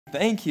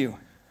Thank you.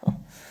 Oh,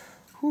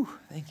 whew,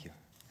 thank you.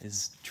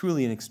 It's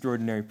truly an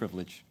extraordinary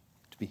privilege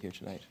to be here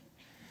tonight.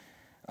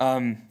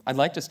 I'd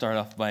like to start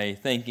off by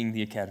thanking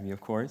the Academy,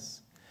 of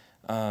course,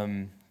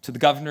 to the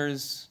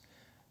governors,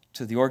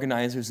 to the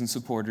organizers and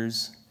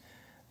supporters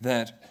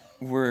that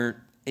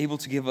were able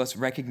to give us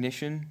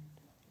recognition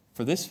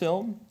for this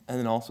film and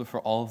then also for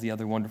all of the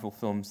other wonderful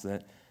films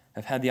that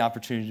have had the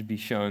opportunity to be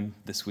shown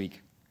this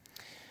week.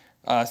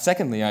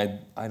 Secondly,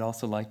 I'd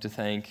also like to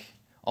thank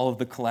all of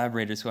the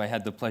collaborators who I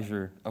had the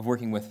pleasure of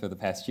working with for the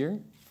past year,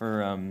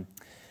 for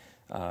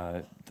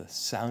the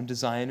sound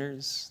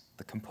designers,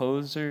 the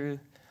composer,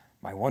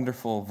 my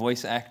wonderful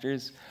voice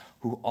actors,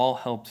 who all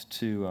helped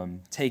to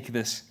take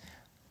this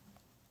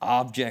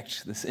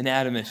object, this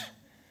inanimate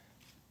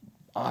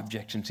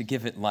object, and to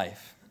give it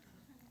life.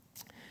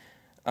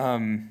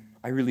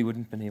 I really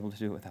wouldn't have been able to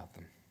do it without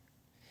them.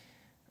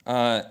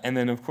 And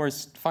then, of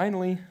course,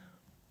 finally,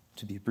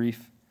 to be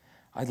brief,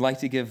 I'd like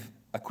to give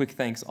a quick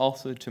thanks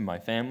also to my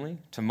family,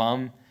 to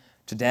Mom,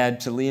 to Dad,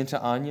 to Lee, and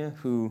to Anya,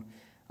 who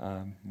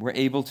were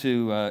able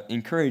to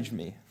encourage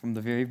me from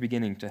the very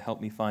beginning to help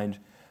me find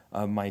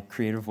my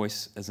creative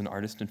voice as an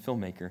artist and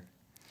filmmaker.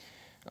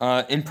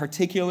 In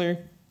particular,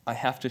 I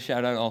have to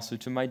shout out also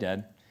to my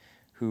dad,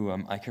 who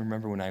I can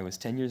remember when I was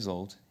 10 years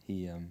old.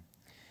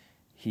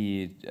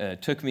 He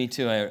took me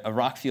to a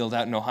rock field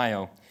out in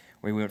Ohio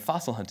where we went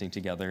fossil hunting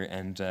together,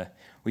 and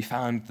we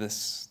found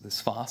this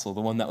fossil,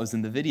 the one that was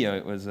in the video.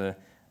 It was a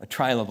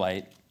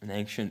trilobite, an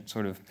ancient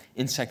sort of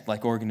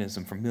insect-like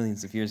organism from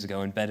millions of years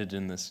ago embedded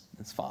in this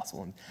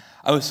fossil. And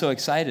I was so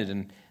excited,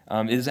 and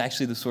it is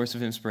actually the source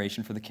of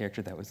inspiration for the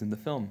character that was in the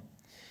film.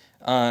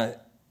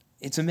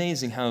 It's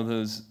amazing how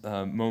those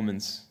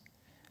moments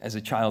as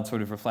a child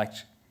sort of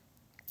reflect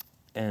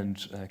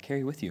and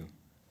carry with you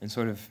and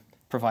sort of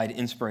provide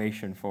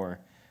inspiration for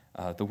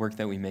the work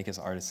that we make as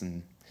artists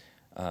in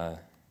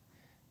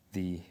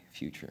the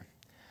future.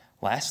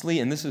 Lastly,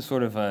 and this is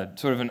sort of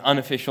an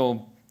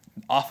unofficial,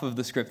 off of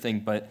the script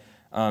thing, but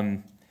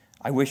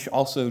I wish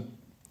also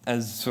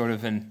as sort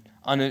of an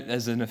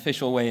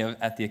official way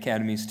at the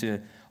Academies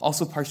to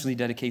also partially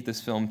dedicate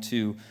this film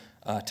to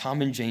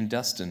Tom and Jane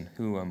Dustin,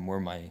 who were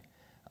my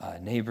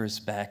neighbors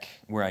back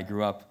where I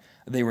grew up.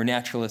 They were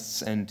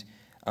naturalists and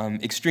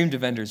extreme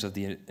defenders of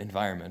the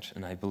environment,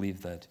 and I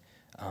believe that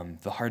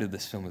the heart of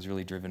this film was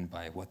really driven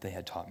by what they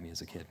had taught me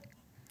as a kid.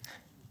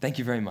 Thank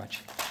you very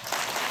much.